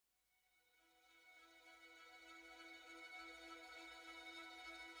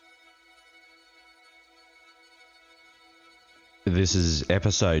This is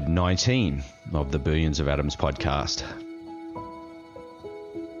episode 19 of the Billions of Atoms podcast.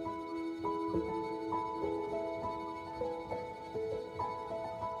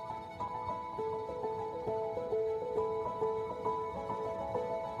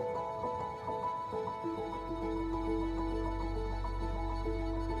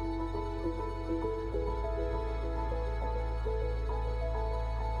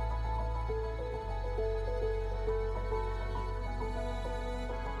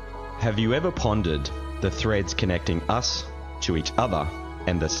 Have you ever pondered the threads connecting us to each other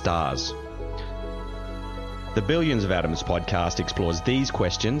and the stars? The Billions of Atoms podcast explores these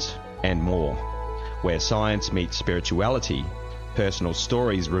questions and more, where science meets spirituality, personal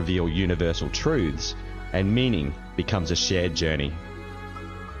stories reveal universal truths, and meaning becomes a shared journey.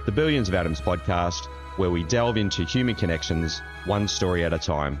 The Billions of Atoms podcast, where we delve into human connections, one story at a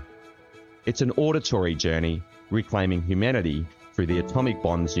time. It's an auditory journey, reclaiming humanity through the atomic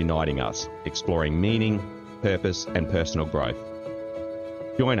bonds uniting us, exploring meaning, purpose, and personal growth.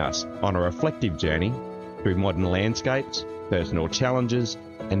 Join us on a reflective journey through modern landscapes, personal challenges,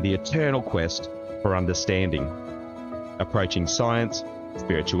 and the eternal quest for understanding. Approaching science,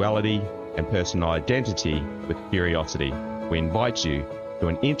 spirituality, and personal identity with curiosity, we invite you to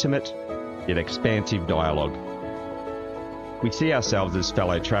an intimate yet expansive dialogue. We see ourselves as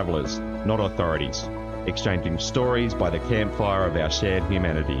fellow travellers, not authorities, exchanging stories by the campfire of our shared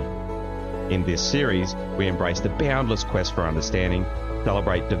humanity. In this series, we embrace the boundless quest for understanding,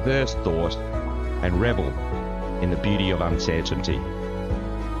 celebrate diverse thought, and revel in the beauty of uncertainty.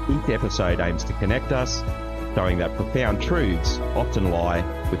 Each episode aims to connect us, showing that profound truths often lie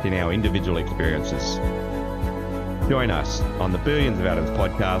within our individual experiences. Join us on the Billions of Atoms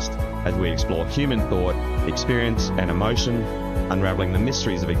podcast as we explore human thought, experience, and emotion, unraveling the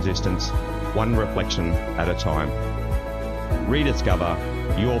mysteries of existence, one reflection at a time. Rediscover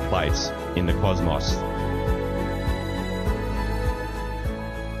your place in the cosmos.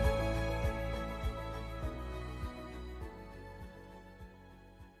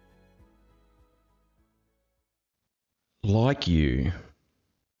 Like you,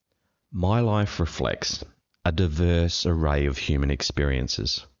 my life reflects a diverse array of human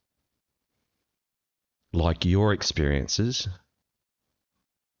experiences. Like your experiences,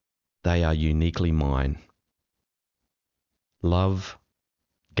 they are uniquely mine. Love,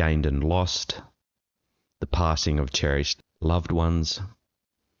 gained and lost, the passing of cherished loved ones,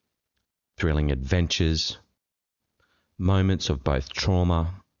 thrilling adventures, moments of both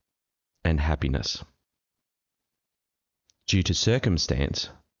trauma and happiness. Due to circumstance,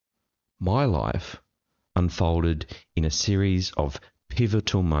 my life unfolded in a series of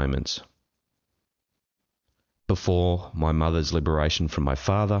pivotal moments. Before my mother's liberation from my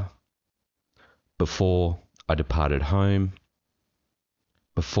father, before I departed home,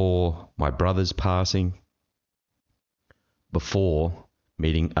 before my brother's passing, before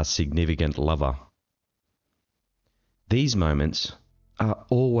meeting a significant lover. These moments are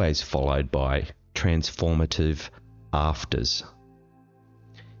always followed by transformative afters,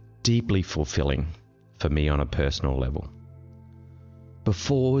 deeply fulfilling for me on a personal level.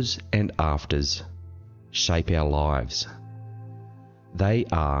 Befores and afters shape our lives. They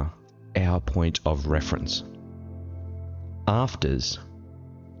are our point of reference. Afters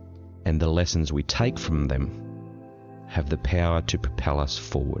and the lessons we take from them have the power to propel us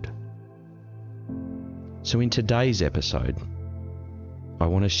forward. So in today's episode, I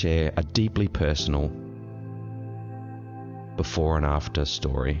want to share a deeply personal before and after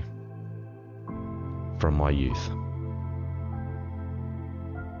story from my youth.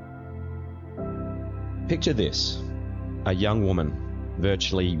 Picture this, a young woman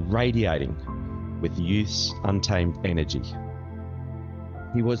virtually radiating with youth's untamed energy.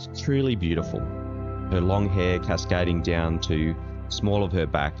 She was truly beautiful, her long hair cascading down to the small of her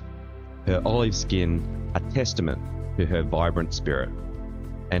back, her olive skin a testament to her vibrant spirit,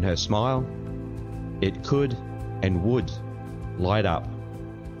 and her smile, it could and would light up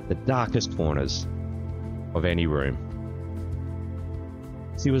the darkest corners of any room.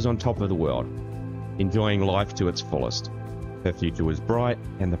 She was on top of the world, enjoying life to its fullest. Her future was bright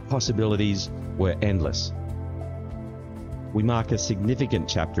and the possibilities were endless. We mark a significant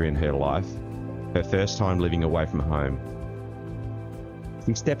chapter in her life, her first time living away from home.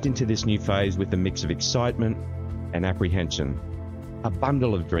 She stepped into this new phase with a mix of excitement and apprehension, a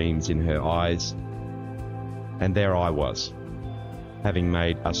bundle of dreams in her eyes, and there I was, having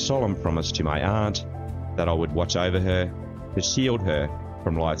made a solemn promise to my aunt that I would watch over her, to shield her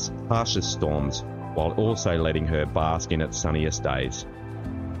from life's harshest storms, while also letting her bask in its sunniest days.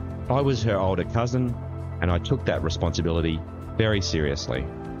 I was her older cousin, and I took that responsibility very seriously.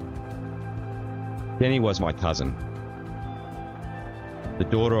 Jenny was my cousin, the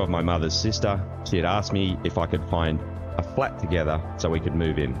daughter of my mother's sister. She had asked me if I could find a flat together so we could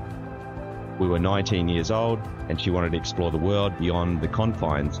move in. We were 19 years old and she wanted to explore the world beyond the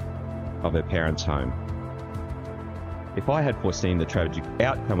confines of her parents' home. If I had foreseen the tragic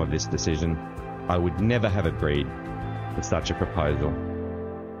outcome of this decision, I would never have agreed to such a proposal.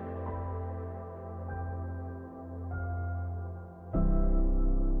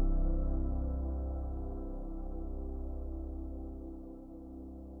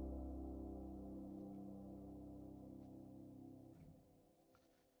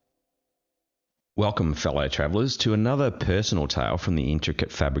 Welcome, fellow travellers, to another personal tale from the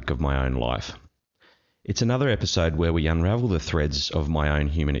intricate fabric of my own life. It's another episode where we unravel the threads of my own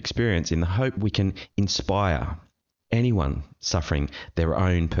human experience in the hope we can inspire anyone suffering their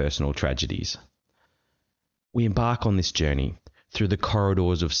own personal tragedies. We embark on this journey through the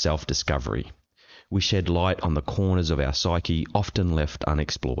corridors of self-discovery. We shed light on the corners of our psyche often left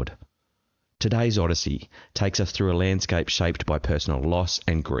unexplored. Today's odyssey takes us through a landscape shaped by personal loss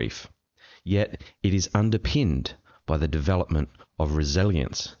and grief. Yet it is underpinned by the development of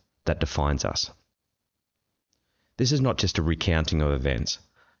resilience that defines us. This is not just a recounting of events,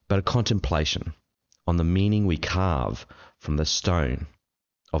 but a contemplation on the meaning we carve from the stone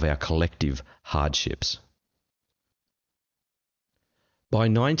of our collective hardships. By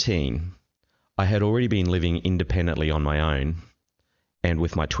 19, I had already been living independently on my own and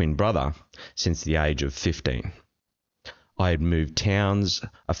with my twin brother since the age of 15. I had moved towns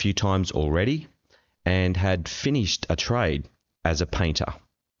a few times already and had finished a trade as a painter.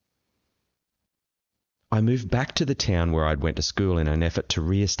 I moved back to the town where I'd went to school in an effort to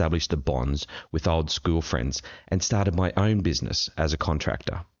re-establish the bonds with old school friends and started my own business as a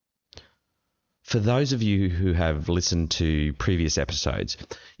contractor. For those of you who have listened to previous episodes,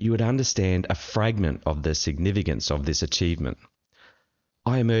 you would understand a fragment of the significance of this achievement.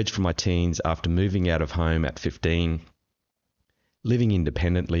 I emerged from my teens after moving out of home at 15, living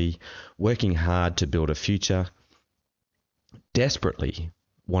independently, working hard to build a future, desperately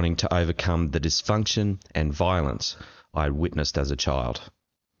wanting to overcome the dysfunction and violence I had witnessed as a child.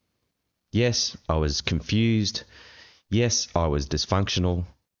 Yes, I was confused. Yes, I was dysfunctional,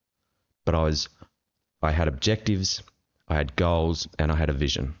 but I had objectives, I had goals, and I had a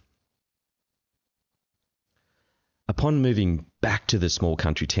vision. Upon moving back to the small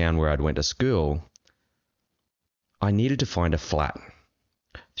country town where I'd went to school, I needed to find a flat.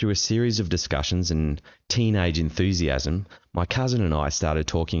 Through a series of discussions and teenage enthusiasm, my cousin and I started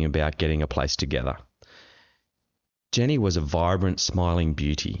talking about getting a place together. Jenny was a vibrant, smiling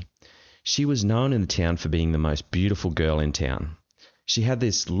beauty. She was known in the town for being the most beautiful girl in town. She had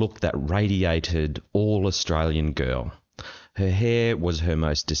this look that radiated all-Australian girl. Her hair was her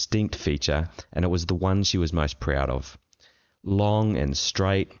most distinct feature, and it was the one she was most proud of. Long and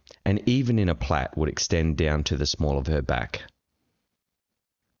straight, and even in a plait would extend down to the small of her back.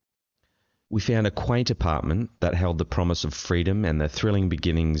 We found a quaint apartment that held the promise of freedom and the thrilling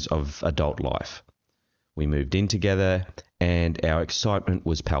beginnings of adult life. We moved in together, and our excitement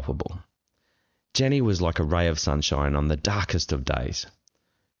was palpable. Jenny was like a ray of sunshine on the darkest of days.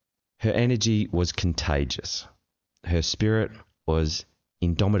 Her energy was contagious. Her spirit was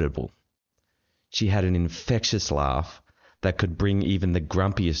indomitable. She had an infectious laugh that could bring even the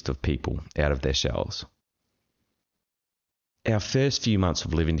grumpiest of people out of their shells. Our first few months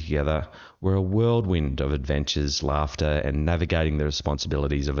of living together were a whirlwind of adventures, laughter, and navigating the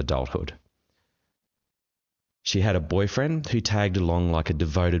responsibilities of adulthood. She had a boyfriend who tagged along like a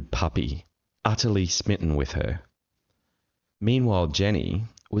devoted puppy, utterly smitten with her. Meanwhile, Jenny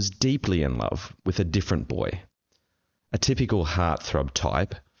was deeply in love with a different boy, a typical heartthrob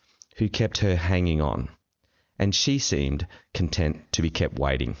type who kept her hanging on, and she seemed content to be kept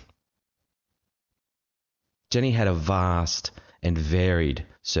waiting. Jenny had a vast and varied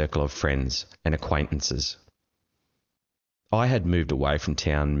circle of friends and acquaintances. I had moved away from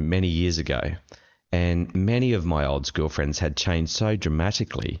town many years ago, and many of my old school friends had changed so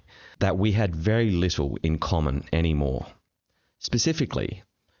dramatically that we had very little in common anymore. Specifically,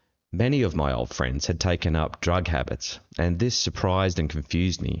 many of my old friends had taken up drug habits, and this surprised and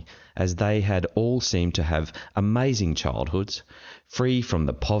confused me, as they had all seemed to have amazing childhoods, free from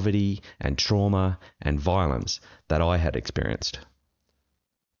the poverty and trauma and violence that I had experienced.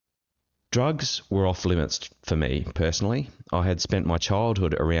 Drugs were off limits for me personally. I had spent my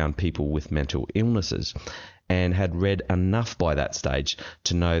childhood around people with mental illnesses and had read enough by that stage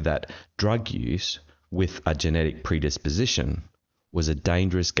to know that drug use with a genetic predisposition was a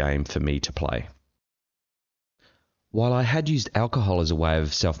dangerous game for me to play. While I had used alcohol as a way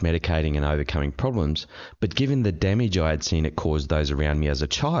of self-medicating and overcoming problems, but given the damage I had seen it cause those around me as a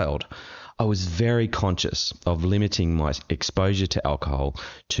child, I was very conscious of limiting my exposure to alcohol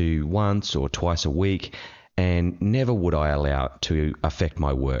to once or twice a week, and never would I allow it to affect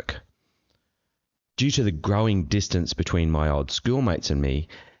my work. Due to the growing distance between my old schoolmates and me,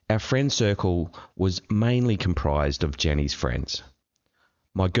 our friend circle was mainly comprised of Jenny's friends.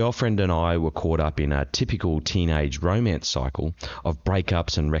 My girlfriend and I were caught up in a typical teenage romance cycle of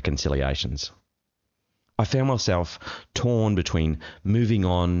breakups and reconciliations. I found myself torn between moving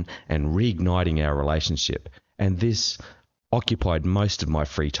on and reigniting our relationship, and this occupied most of my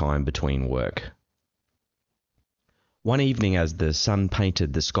free time between work. One evening, as the sun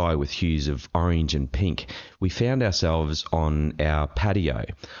painted the sky with hues of orange and pink, we found ourselves on our patio,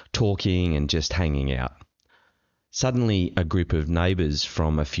 talking and just hanging out. Suddenly, a group of neighbours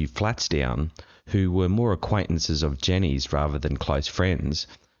from a few flats down, who were more acquaintances of Jenny's rather than close friends,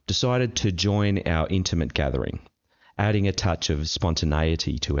 decided to join our intimate gathering, adding a touch of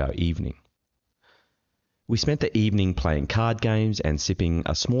spontaneity to our evening. We spent the evening playing card games and sipping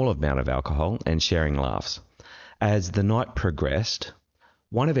a small amount of alcohol and sharing laughs. As the night progressed,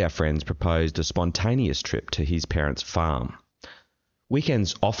 one of our friends proposed a spontaneous trip to his parents' farm.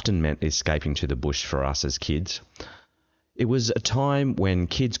 Weekends often meant escaping to the bush for us as kids. It was a time when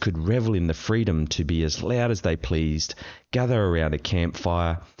kids could revel in the freedom to be as loud as they pleased, gather around a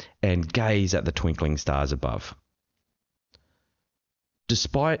campfire, and gaze at the twinkling stars above.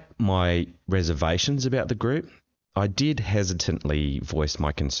 Despite my reservations about the group, I did hesitantly voice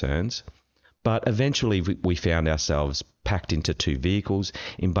my concerns. But eventually we found ourselves packed into two vehicles,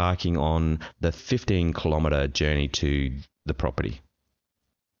 embarking on the 15-kilometre journey to the property.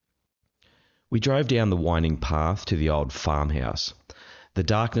 We drove down the winding path to the old farmhouse, the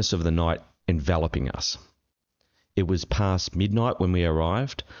darkness of the night enveloping us. It was past midnight when we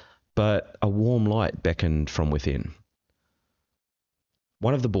arrived, but a warm light beckoned from within.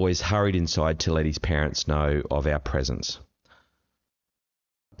 One of the boys hurried inside to let his parents know of our presence.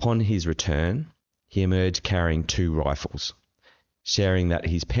 Upon his return, he emerged carrying 2 rifles, sharing that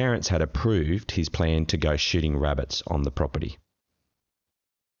his parents had approved his plan to go shooting rabbits on the property.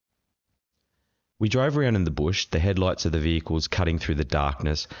 We drove around in the bush, the headlights of the vehicles cutting through the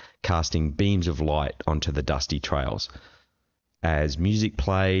darkness, casting beams of light onto the dusty trails. As music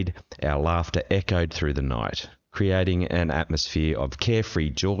played, our laughter echoed through the night, creating an atmosphere of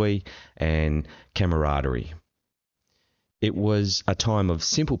carefree joy and camaraderie. It was a time of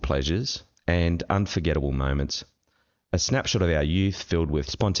simple pleasures and unforgettable moments, a snapshot of our youth filled with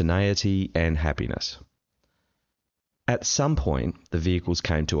spontaneity and happiness. At some point, the vehicles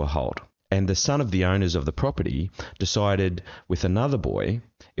came to a halt, and the son of the owners of the property decided, with another boy,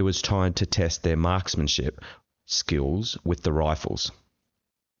 it was time to test their marksmanship skills with the rifles.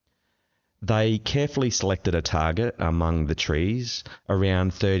 They carefully selected a target among the trees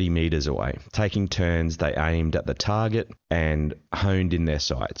around 30 metres away. Taking turns, they aimed at the target and honed in their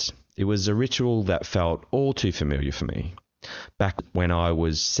sights. It was a ritual that felt all too familiar for me. Back when I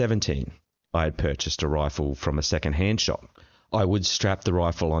was 17, I had purchased a rifle from a second-hand shop. I would strap the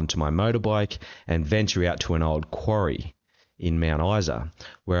rifle onto my motorbike and venture out to an old quarry in Mount Isa,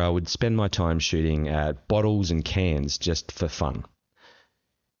 where I would spend my time shooting at bottles and cans just for fun.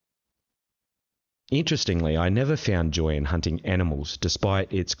 Interestingly, I never found joy in hunting animals,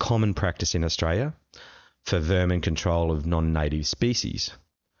 despite its common practice in Australia for vermin control of non-native species.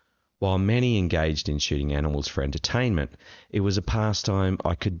 While many engaged in shooting animals for entertainment, it was a pastime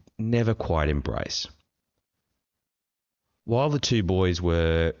I could never quite embrace. While the 2 boys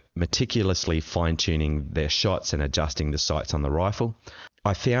were meticulously fine-tuning their shots and adjusting the sights on the rifle,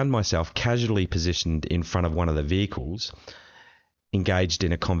 I found myself casually positioned in front of one of the vehicles, engaged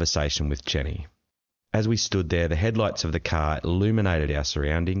in a conversation with Jenny. As we stood there, the headlights of the car illuminated our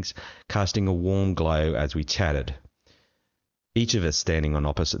surroundings, casting a warm glow as we chatted, each of us standing on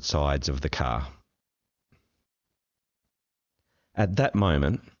opposite sides of the car. At that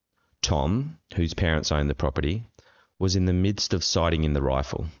moment, Tom, whose parents owned the property, was in the midst of sighting in the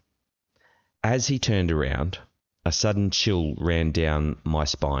rifle. As he turned around, a sudden chill ran down my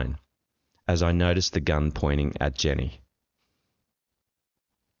spine as I noticed the gun pointing at Jenny.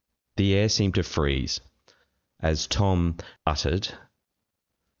 The air seemed to freeze as Tom uttered,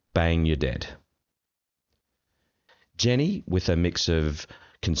 "Bang, you're dead." Jenny, with a mix of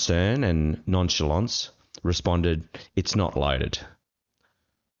concern and nonchalance, responded, "It's not loaded."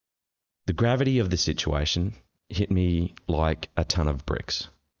 The gravity of the situation hit me like a ton of bricks.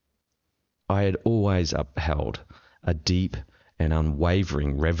 I had always upheld a deep and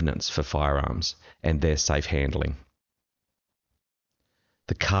unwavering reverence for firearms and their safe handling.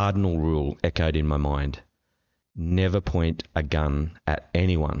 The cardinal rule echoed in my mind: never point a gun at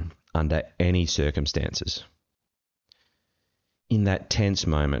anyone under any circumstances. In that tense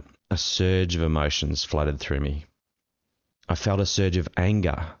moment, a surge of emotions flooded through me. I felt a surge of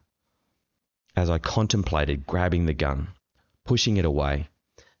anger as I contemplated grabbing the gun, pushing it away,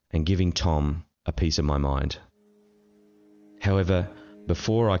 and giving Tom a piece of my mind. However,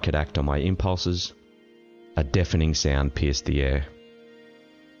 before I could act on my impulses, a deafening sound pierced the air.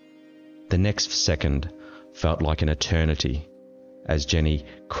 The next second felt like an eternity as Jenny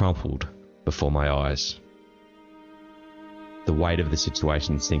crumpled before my eyes. The weight of the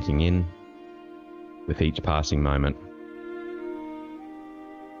situation sinking in with each passing moment.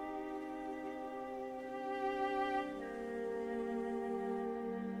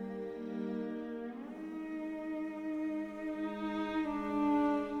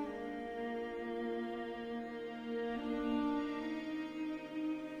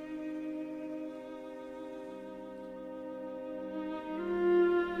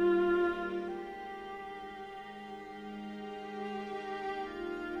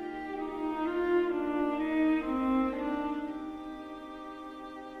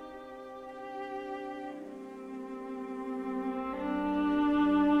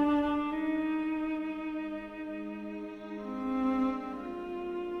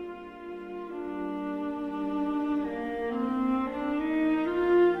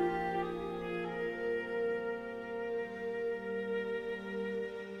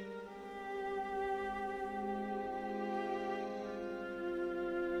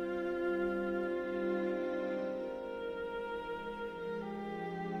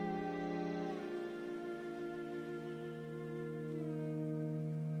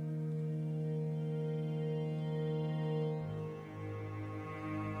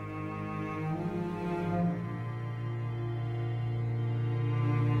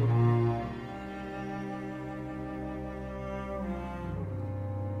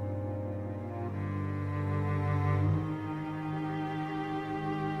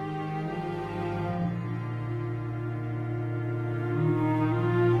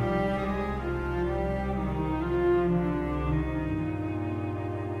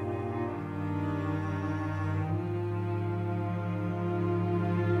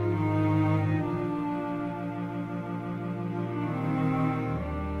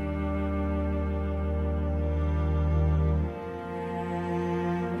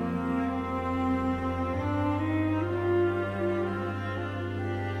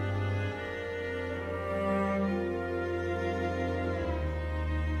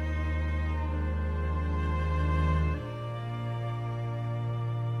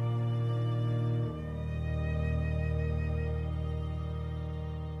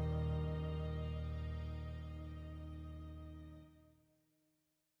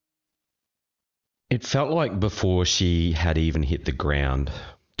 It felt like before she had even hit the ground,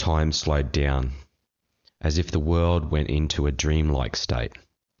 time slowed down, as if the world went into a dreamlike state.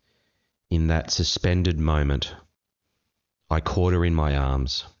 In that suspended moment, I caught her in my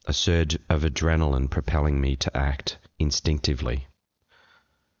arms, a surge of adrenaline propelling me to act instinctively.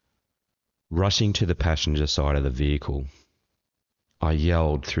 Rushing to the passenger side of the vehicle, I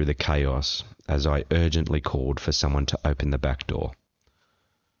yelled through the chaos as I urgently called for someone to open the back door.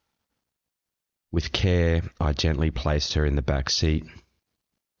 With care, I gently placed her in the back seat,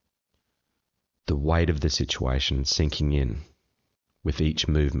 the weight of the situation sinking in with each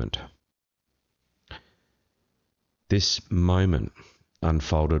movement. This moment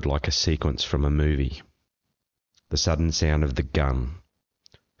unfolded like a sequence from a movie. The sudden sound of the gun,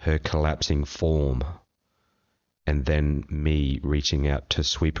 her collapsing form, and then me reaching out to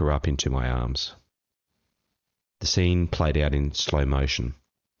sweep her up into my arms. The scene played out in slow motion,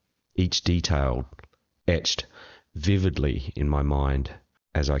 each detail etched vividly in my mind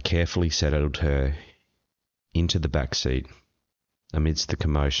as I carefully settled her into the back seat. Amidst the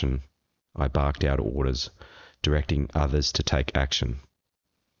commotion, I barked out orders, directing others to take action.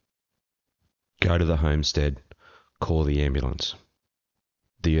 Go to the homestead, call the ambulance.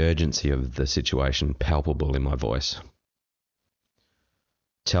 The urgency of the situation palpable in my voice.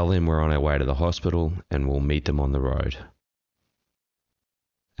 Tell them we're on our way to the hospital and we'll meet them on the road.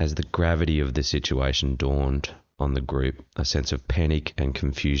 As the gravity of the situation dawned on the group, a sense of panic and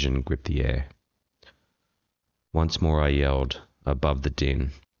confusion gripped the air. Once more I yelled, above the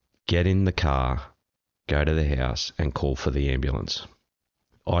din, get in the car, go to the house and call for the ambulance.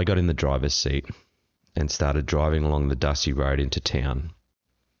 I got in the driver's seat and started driving along the dusty road into town.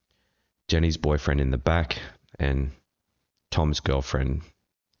 Jenny's boyfriend in the back and Tom's girlfriend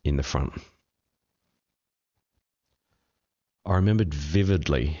in the front. I remembered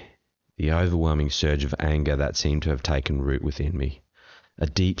vividly the overwhelming surge of anger that seemed to have taken root within me, a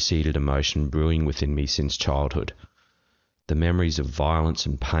deep-seated emotion brewing within me since childhood. The memories of violence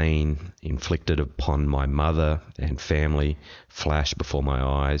and pain inflicted upon my mother and family flashed before my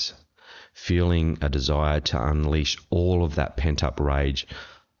eyes, feeling a desire to unleash all of that pent-up rage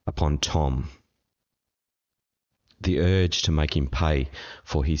upon Tom. The urge to make him pay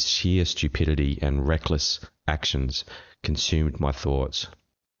for his sheer stupidity and reckless actions consumed my thoughts.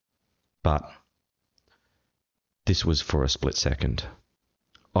 But this was for a split second.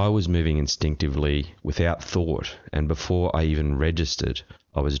 I was moving instinctively, without thought, and before I even registered,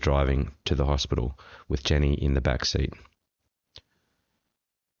 I was driving to the hospital with Jenny in the back seat.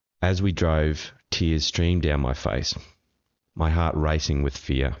 As we drove, tears streamed down my face, my heart racing with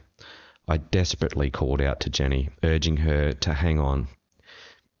fear. I desperately called out to Jenny, urging her to hang on,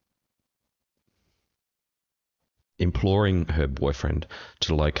 imploring her boyfriend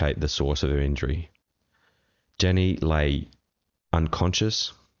to locate the source of her injury. Jenny lay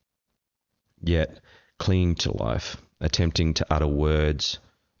unconscious, yet clinging to life, attempting to utter words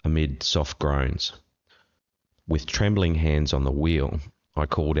amid soft groans. With trembling hands on the wheel, I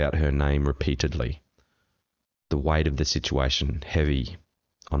called out her name repeatedly, the weight of the situation heavy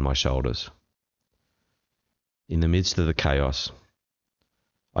on my shoulders. In the midst of the chaos,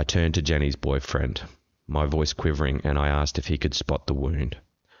 I turned to Jenny's boyfriend, my voice quivering, and I asked if he could spot the wound.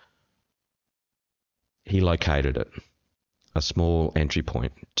 He located it, a small entry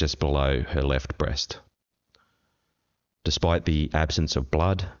point just below her left breast. Despite the absence of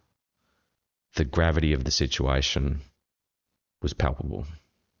blood, the gravity of the situation was palpable.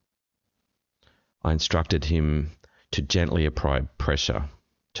 I instructed him to gently apply pressure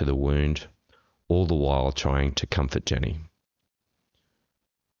to the wound, all the while trying to comfort Jenny.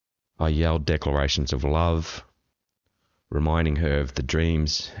 I yelled declarations of love, reminding her of the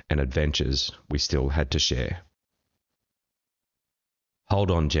dreams and adventures we still had to share.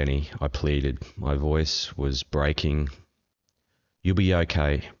 "Hold on, Jenny," I pleaded. My voice was breaking. "You'll be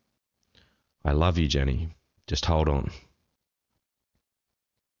okay. I love you, Jenny. Just hold on."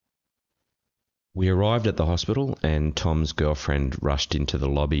 We arrived at the hospital and Tom's girlfriend rushed into the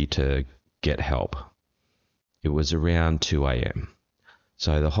lobby to get help. It was around 2 a.m.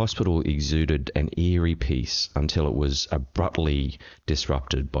 So the hospital exuded an eerie peace until it was abruptly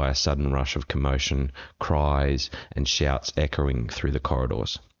disrupted by a sudden rush of commotion, cries and shouts echoing through the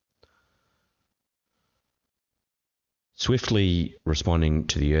corridors. Swiftly responding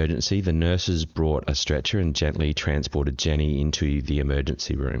to the urgency, the nurses brought a stretcher and gently transported Jenny into the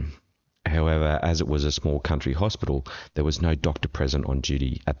emergency room. However, as it was a small country hospital, there was no doctor present on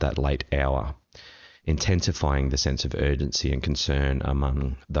duty at that late hour, intensifying the sense of urgency and concern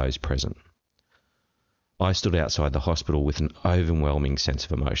among those present. I stood outside the hospital with an overwhelming sense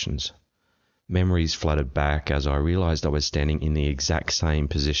of emotions. Memories flooded back as I realised I was standing in the exact same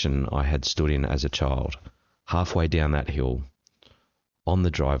position I had stood in as a child, halfway down that hill, on the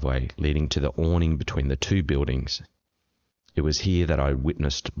driveway leading to the awning between the two buildings. It was here that I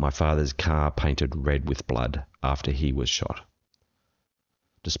witnessed my father's car painted red with blood after he was shot.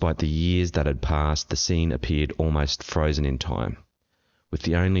 Despite the years that had passed, the scene appeared almost frozen in time, with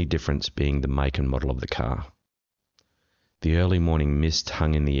the only difference being the make and model of the car. The early morning mist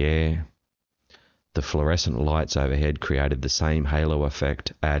hung in the air. The fluorescent lights overhead created the same halo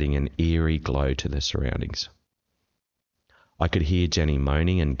effect, adding an eerie glow to the surroundings. I could hear Jenny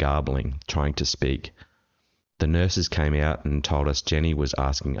moaning and garbling, trying to speak. The nurses came out and told us Jenny was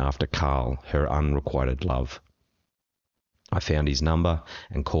asking after Carl, her unrequited love. I found his number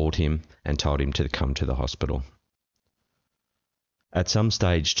and called him and told him to come to the hospital. At some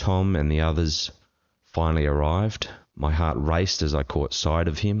stage, Tom and the others finally arrived. My heart raced as I caught sight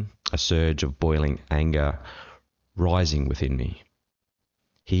of him, a surge of boiling anger rising within me.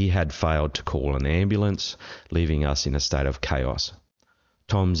 He had failed to call an ambulance, leaving us in a state of chaos.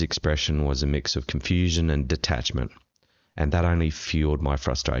 Tom's expression was a mix of confusion and detachment, and that only fueled my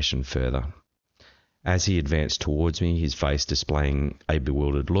frustration further. As he advanced towards me, his face displaying a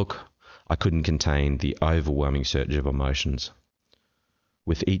bewildered look, I couldn't contain the overwhelming surge of emotions.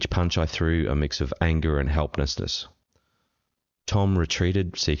 With each punch I threw, a mix of anger and helplessness. Tom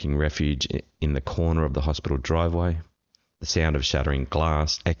retreated, seeking refuge in the corner of the hospital driveway. The sound of shattering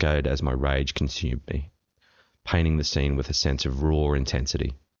glass echoed as my rage consumed me, painting the scene with a sense of raw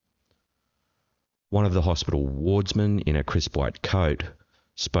intensity. One of the hospital wardsmen in a crisp white coat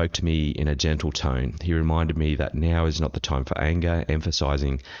spoke to me in a gentle tone. He reminded me that now is not the time for anger,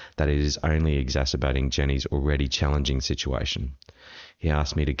 emphasizing that it is only exacerbating Jenny's already challenging situation. He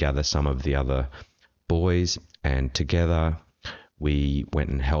asked me to gather some of the other boys, and together We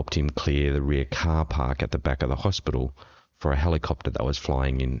went and helped him clear the rear car park at the back of the hospital for a helicopter that was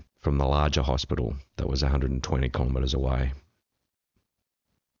flying in from the larger hospital that was 120 kilometres away.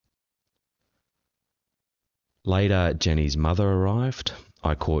 Later, Jenny's mother arrived.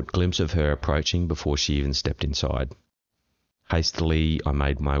 I caught a glimpse of her approaching before she even stepped inside. Hastily, I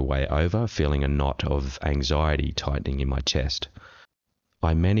made my way over, feeling a knot of anxiety tightening in my chest.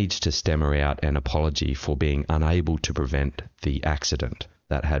 I managed to stammer out an apology for being unable to prevent the accident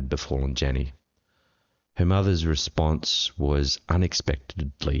that had befallen Jenny. Her mother's response was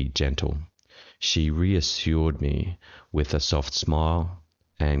unexpectedly gentle. She reassured me with a soft smile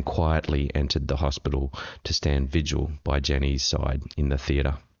and quietly entered the hospital to stand vigil by Jenny's side in the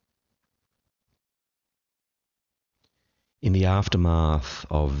theatre. In the aftermath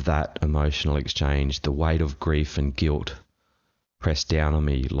of that emotional exchange, the weight of grief and guilt pressed down on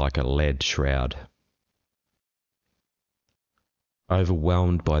me like a lead shroud.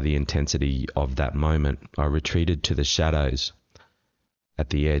 Overwhelmed by the intensity of that moment, I retreated to the shadows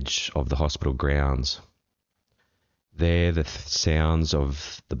at the edge of the hospital grounds. There, the sounds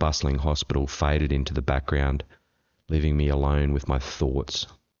of the bustling hospital faded into the background, leaving me alone with my thoughts.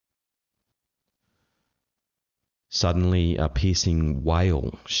 Suddenly, a piercing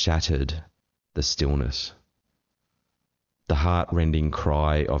wail shattered the stillness. The heart-rending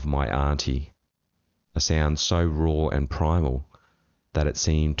cry of my auntie, a sound so raw and primal that it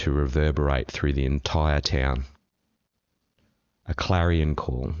seemed to reverberate through the entire town. A clarion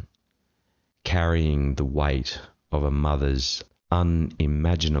call, carrying the weight of a mother's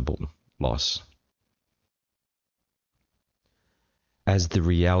unimaginable loss. As the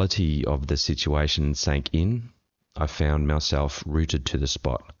reality of the situation sank in, I found myself rooted to the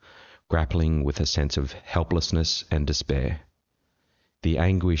spot, grappling with a sense of helplessness and despair. The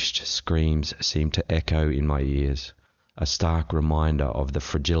anguished screams seemed to echo in my ears, a stark reminder of the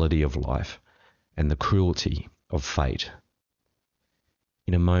fragility of life and the cruelty of fate.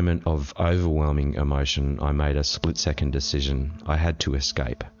 In a moment of overwhelming emotion, I made a split-second decision. I had to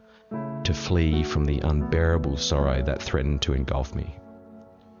escape, to flee from the unbearable sorrow that threatened to engulf me.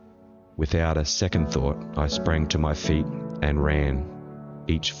 Without a second thought, I sprang to my feet and ran.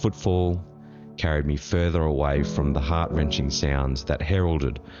 Each footfall carried me further away from the heart-wrenching sounds that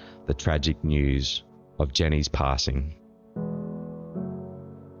heralded the tragic news of Jenny's passing.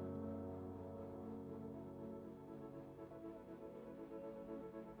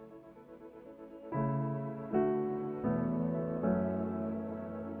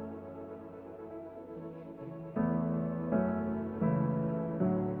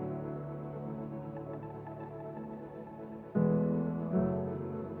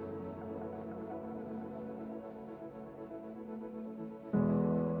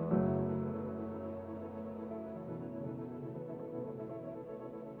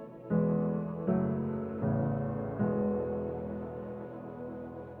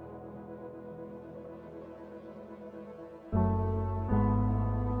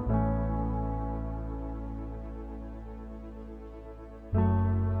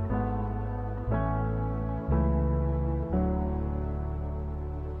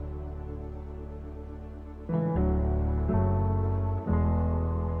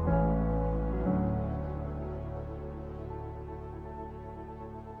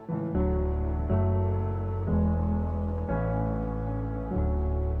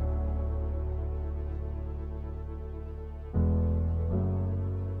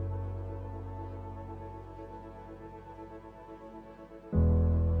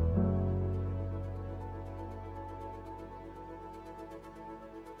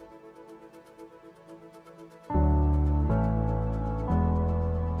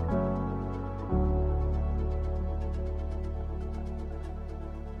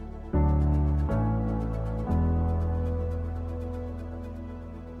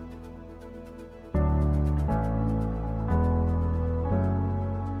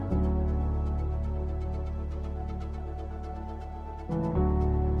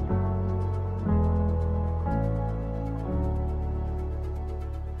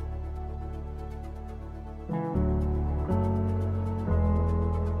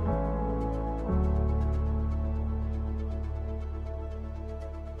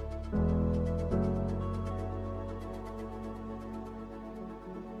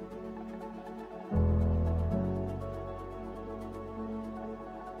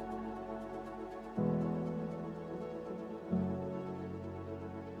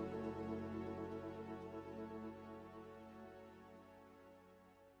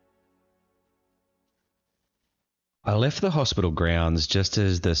 I left the hospital grounds just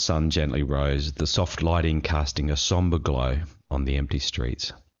as the sun gently rose, the soft lighting casting a sombre glow on the empty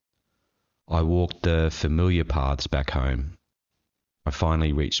streets. I walked the familiar paths back home. I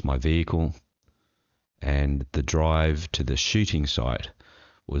finally reached my vehicle, and the drive to the shooting site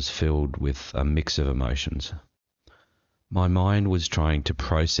was filled with a mix of emotions. My mind was trying to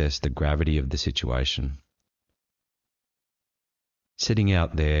process the gravity of the situation. Sitting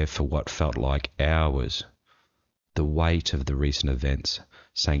out there for what felt like hours, the weight of the recent events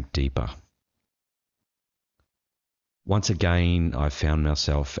sank deeper. Once again, I found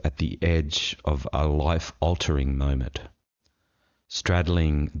myself at the edge of a life-altering moment,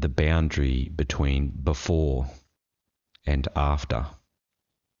 straddling the boundary between before and after.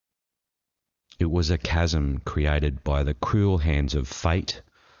 It was a chasm created by the cruel hands of fate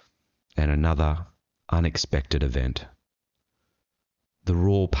and another unexpected event. The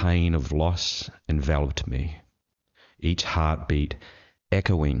raw pain of loss enveloped me, each heartbeat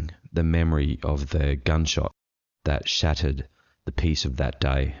echoing the memory of the gunshot that shattered the peace of that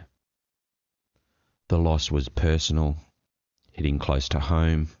day. The loss was personal, hitting close to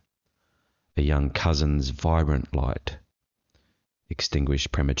home. A young cousin's vibrant light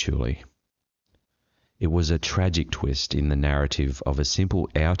extinguished prematurely. It was a tragic twist in the narrative of a simple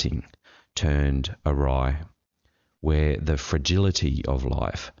outing turned awry, where the fragility of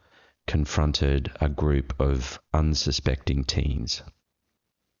life confronted a group of unsuspecting teens.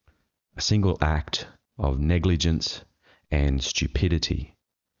 A single act of negligence and stupidity,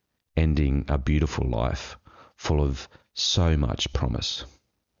 ending a beautiful life full of so much promise.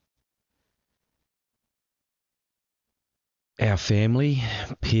 Our family,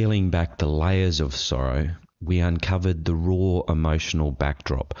 peeling back the layers of sorrow, we uncovered the raw emotional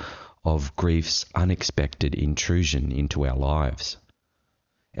backdrop of grief's unexpected intrusion into our lives.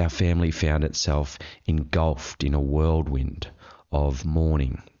 Our family found itself engulfed in a whirlwind of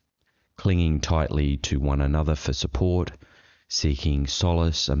mourning, clinging tightly to one another for support, seeking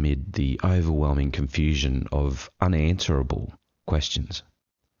solace amid the overwhelming confusion of unanswerable questions.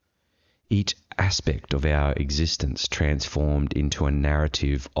 Each aspect of our existence transformed into a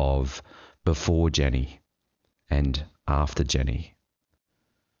narrative of before Jenny and after Jenny.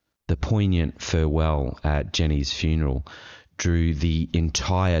 The poignant farewell at Jenny's funeral drew the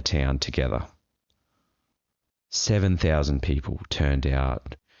entire town together. 7,000 people turned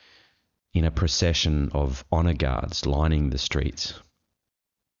out in a procession of honour guards lining the streets,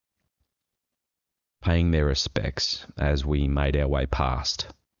 paying their respects as we made our way past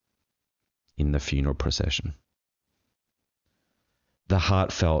in the funeral procession. The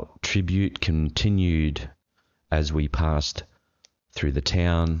heartfelt tribute continued as we passed through the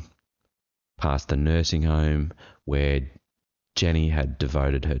town, past the nursing home where Jenny had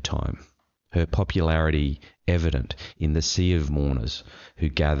devoted her time, her popularity evident in the sea of mourners who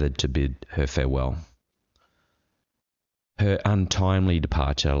gathered to bid her farewell. Her untimely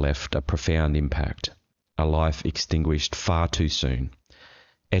departure left a profound impact, a life extinguished far too soon,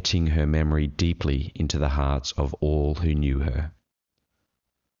 etching her memory deeply into the hearts of all who knew her.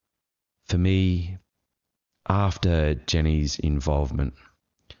 For me, after Jenny's involvement,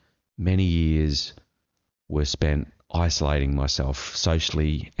 many years were spent isolating myself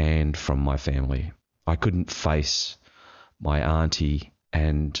socially and from my family. I couldn't face my auntie,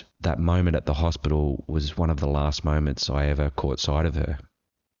 and that moment at the hospital was one of the last moments I ever caught sight of her.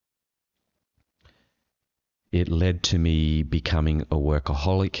 It led to me becoming a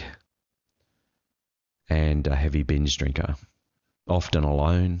workaholic and a heavy binge drinker, often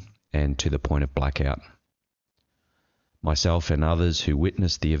alone and to the point of blackout. Myself and others who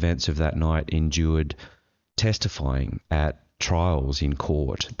witnessed the events of that night endured testifying at trials in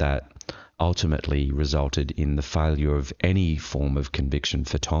court that ultimately resulted in the failure of any form of conviction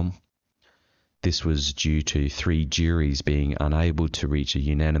for Tom. This was due to 3 juries being unable to reach a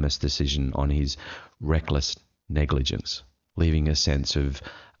unanimous decision on his reckless negligence, leaving a sense of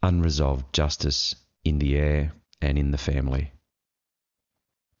unresolved justice in the air and in the family.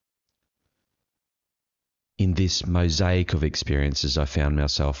 In this mosaic of experiences, I found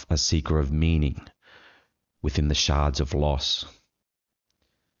myself a seeker of meaning within the shards of loss.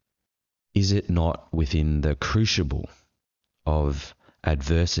 Is it not within the crucible of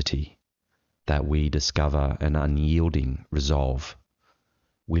adversity that we discover an unyielding resolve?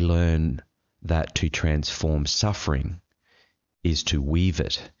 We learn that to transform suffering is to weave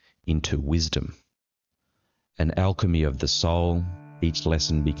it into wisdom. An alchemy of the soul, each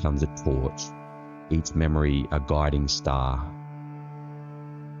lesson becomes a torch, each memory a guiding star.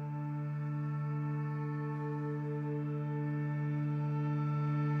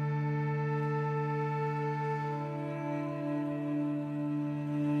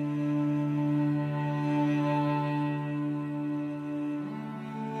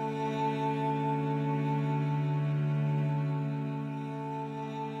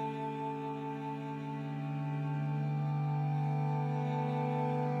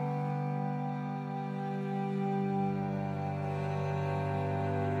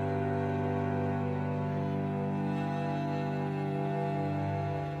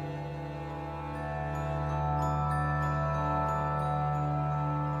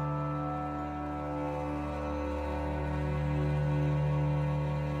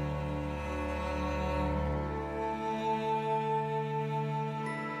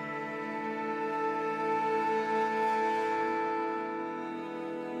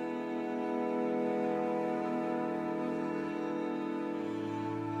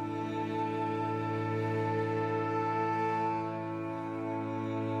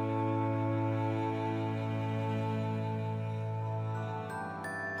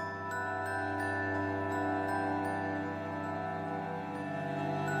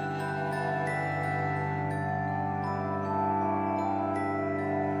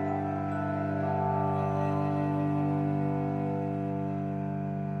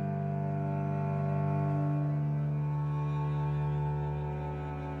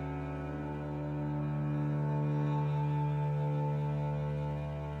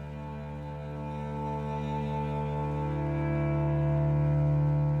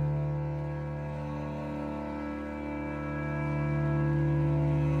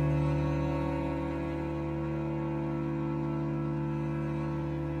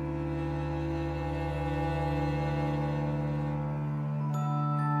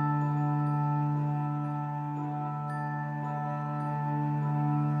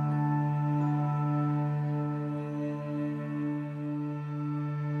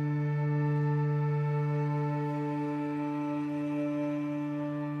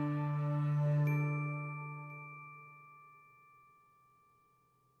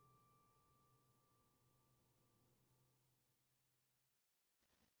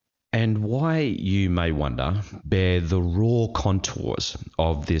 and why, you may wonder, bear the raw contours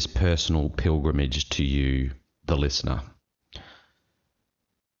of this personal pilgrimage to you, the listener.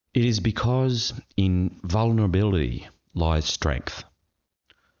 It is because in vulnerability lies strength.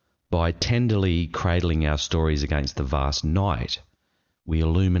 By tenderly cradling our stories against the vast night, we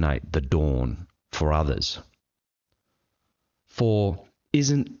illuminate the dawn for others. For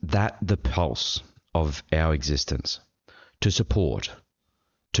isn't that the pulse of our existence? To support,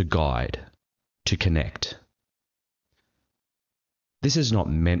 to guide, to connect. This is not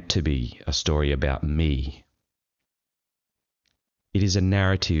meant to be a story about me. It is a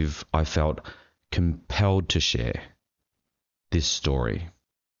narrative I felt compelled to share. This story,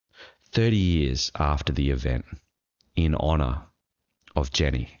 30 years after the event, in honour of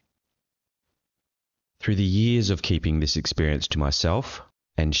Jenny. Through the years of keeping this experience to myself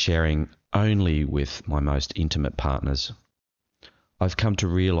and sharing only with my most intimate partners, I've come to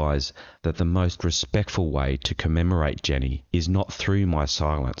realise that the most respectful way to commemorate Jenny is not through my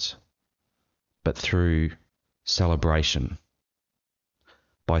silence, but through celebration.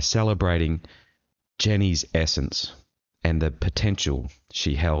 By celebrating Jenny's essence and the potential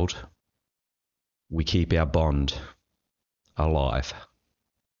she held, we keep our bond alive.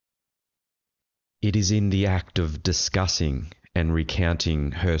 It is in the act of discussing and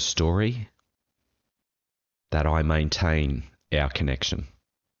recounting her story that I maintain our connection.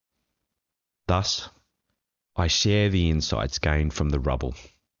 Thus, I share the insights gained from the rubble,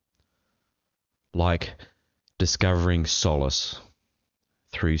 like discovering solace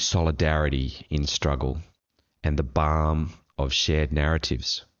through solidarity in struggle and the balm of shared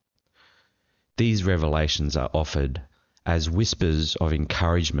narratives. These revelations are offered as whispers of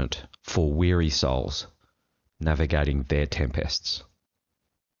encouragement for weary souls navigating their tempests,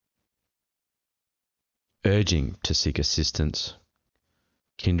 urging to seek assistance,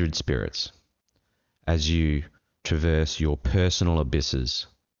 kindred spirits, as you traverse your personal abysses,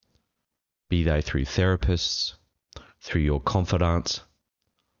 be they through therapists, through your confidants,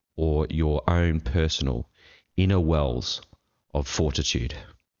 or your own personal inner wells of fortitude.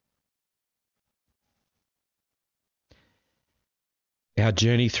 Our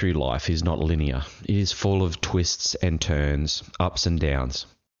journey through life is not linear. It is full of twists and turns, ups and downs.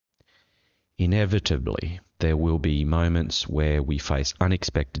 Inevitably, there will be moments where we face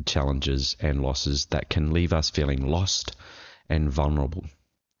unexpected challenges and losses that can leave us feeling lost and vulnerable.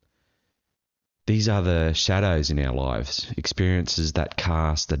 These are the shadows in our lives, experiences that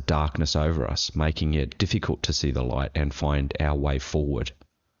cast a darkness over us, making it difficult to see the light and find our way forward.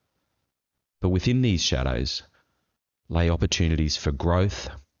 But within these shadows lay opportunities for growth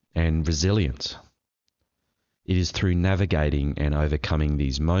and resilience. It is through navigating and overcoming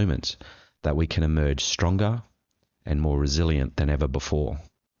these moments that we can emerge stronger and more resilient than ever before.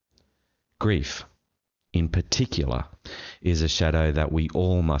 Grief, in particular, is a shadow that we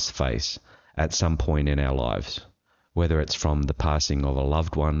all must face at some point in our lives, whether it's from the passing of a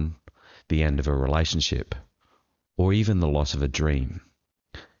loved one, the end of a relationship, or even the loss of a dream.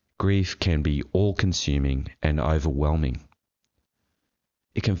 Grief can be all-consuming and overwhelming.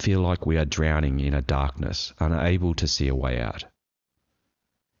 It can feel like we are drowning in a darkness, unable to see a way out.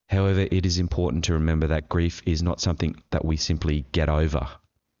 However, it is important to remember that grief is not something that we simply get over.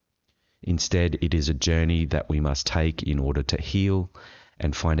 Instead, it is a journey that we must take in order to heal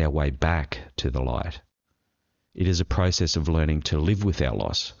and find our way back to the light. It is a process of learning to live with our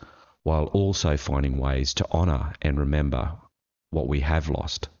loss, while also finding ways to honour and remember what we have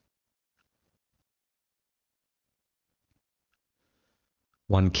lost.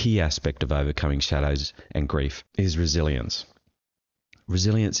 One key aspect of overcoming shadows and grief is resilience.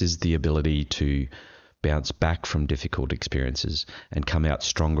 Resilience is the ability to bounce back from difficult experiences and come out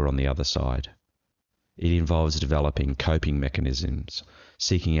stronger on the other side. It involves developing coping mechanisms,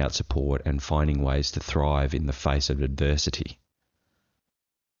 seeking out support, and finding ways to thrive in the face of adversity.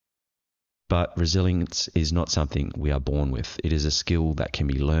 But resilience is not something we are born with. It is a skill that can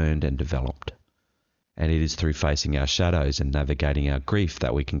be learned and developed. And it is through facing our shadows and navigating our grief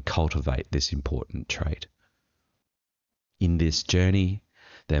that we can cultivate this important trait. In this journey,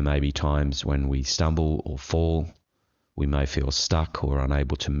 there may be times when we stumble or fall. We may feel stuck or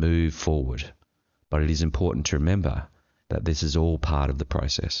unable to move forward. But it is important to remember that this is all part of the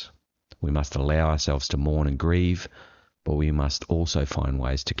process. We must allow ourselves to mourn and grieve, but we must also find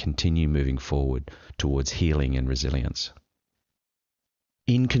ways to continue moving forward towards healing and resilience.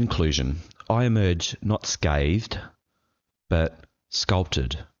 In conclusion, I emerge not scathed, but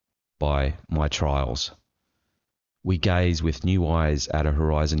sculpted by my trials. We gaze with new eyes at a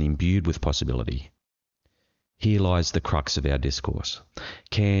horizon imbued with possibility. Here lies the crux of our discourse.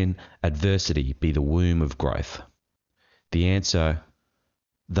 Can adversity be the womb of growth? The answer,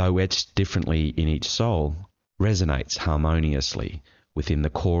 though etched differently in each soul, resonates harmoniously within the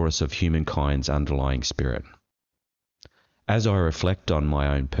chorus of humankind's underlying spirit. As I reflect on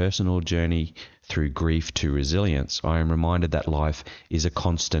my own personal journey through grief to resilience, I am reminded that life is a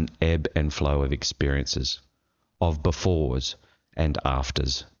constant ebb and flow of experiences, of befores and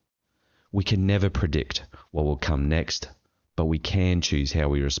afters. We can never predict what will come next, but we can choose how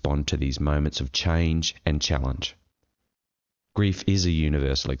we respond to these moments of change and challenge. Grief is a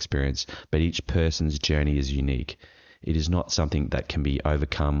universal experience, but each person's journey is unique. It is not something that can be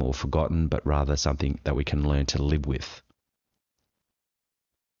overcome or forgotten, but rather something that we can learn to live with.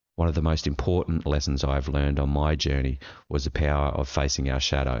 One of the most important lessons I've learned on my journey was the power of facing our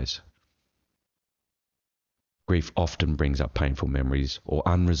shadows. Grief often brings up painful memories or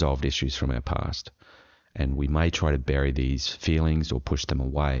unresolved issues from our past, and we may try to bury these feelings or push them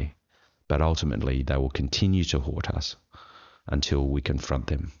away, but ultimately they will continue to haunt us until we confront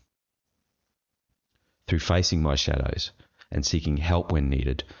them. Through facing my shadows and seeking help when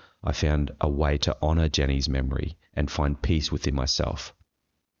needed, I found a way to honour Jenny's memory and find peace within myself.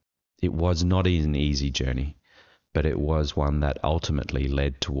 It was not an easy journey, but it was one that ultimately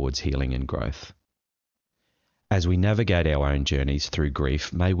led towards healing and growth. As we navigate our own journeys through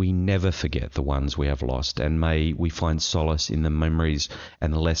grief, may we never forget the ones we have lost, and may we find solace in the memories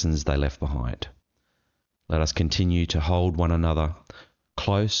and the lessons they left behind. Let us continue to hold one another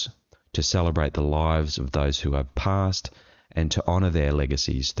close, to celebrate the lives of those who have passed, and to honour their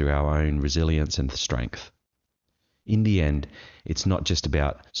legacies through our own resilience and strength. In the end, it's not just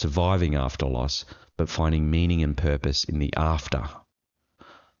about surviving after loss, but finding meaning and purpose in the after.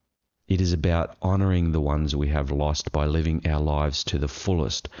 It is about honouring the ones we have lost by living our lives to the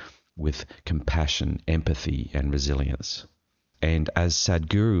fullest with compassion, empathy, and resilience. And as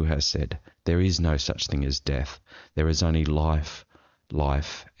Sadhguru has said, there is no such thing as death. There is only life,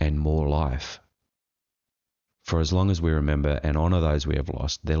 life, and more life. For as long as we remember and honour those we have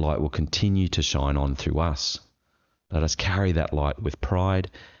lost, their light will continue to shine on through us. Let us carry that light with pride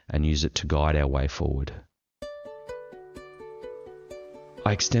and use it to guide our way forward.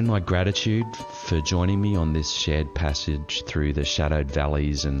 I extend my gratitude for joining me on this shared passage through the shadowed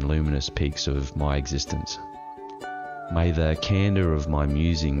valleys and luminous peaks of my existence. May the candour of my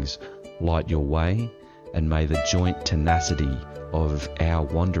musings light your way, and may the joint tenacity of our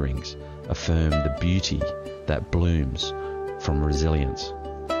wanderings affirm the beauty that blooms from resilience.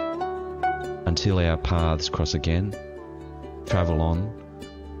 Until our paths cross again, travel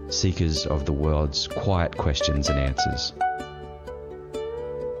on, seekers of the world's quiet questions and answers.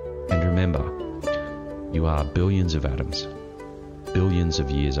 And remember, you are billions of atoms, billions of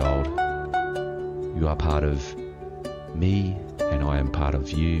years old. You are part of me, and I am part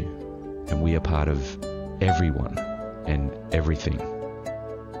of you, and we are part of everyone and everything.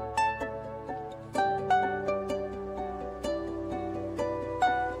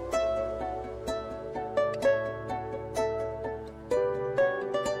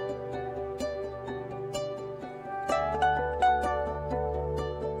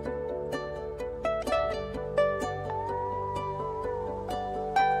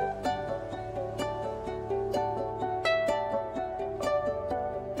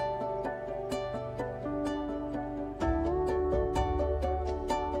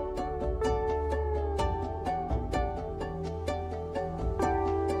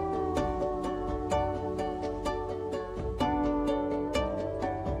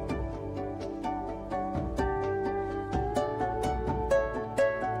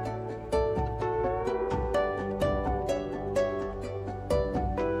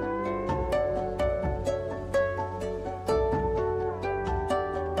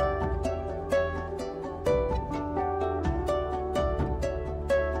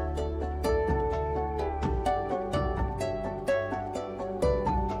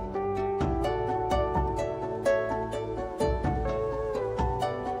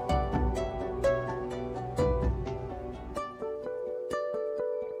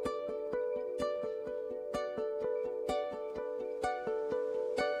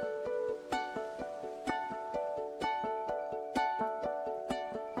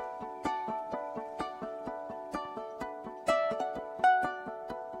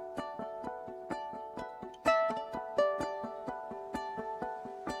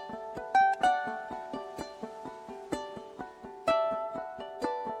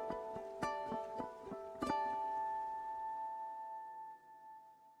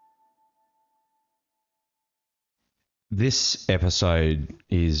 This episode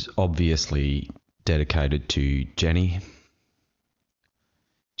is obviously dedicated to Jenny.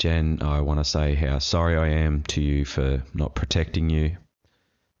 Jen, I want to say how sorry I am to you for not protecting you,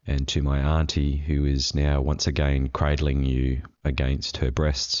 and to my auntie who is now once again cradling you against her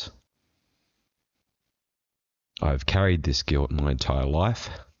breasts. I've carried this guilt my entire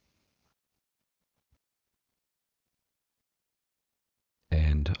life,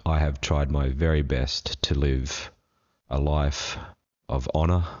 and I have tried my very best to live a life of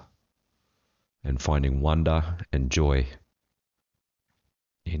honour and finding wonder and joy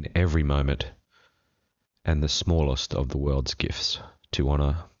in every moment and the smallest of the world's gifts, to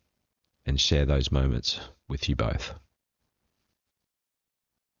honour and share those moments with you both.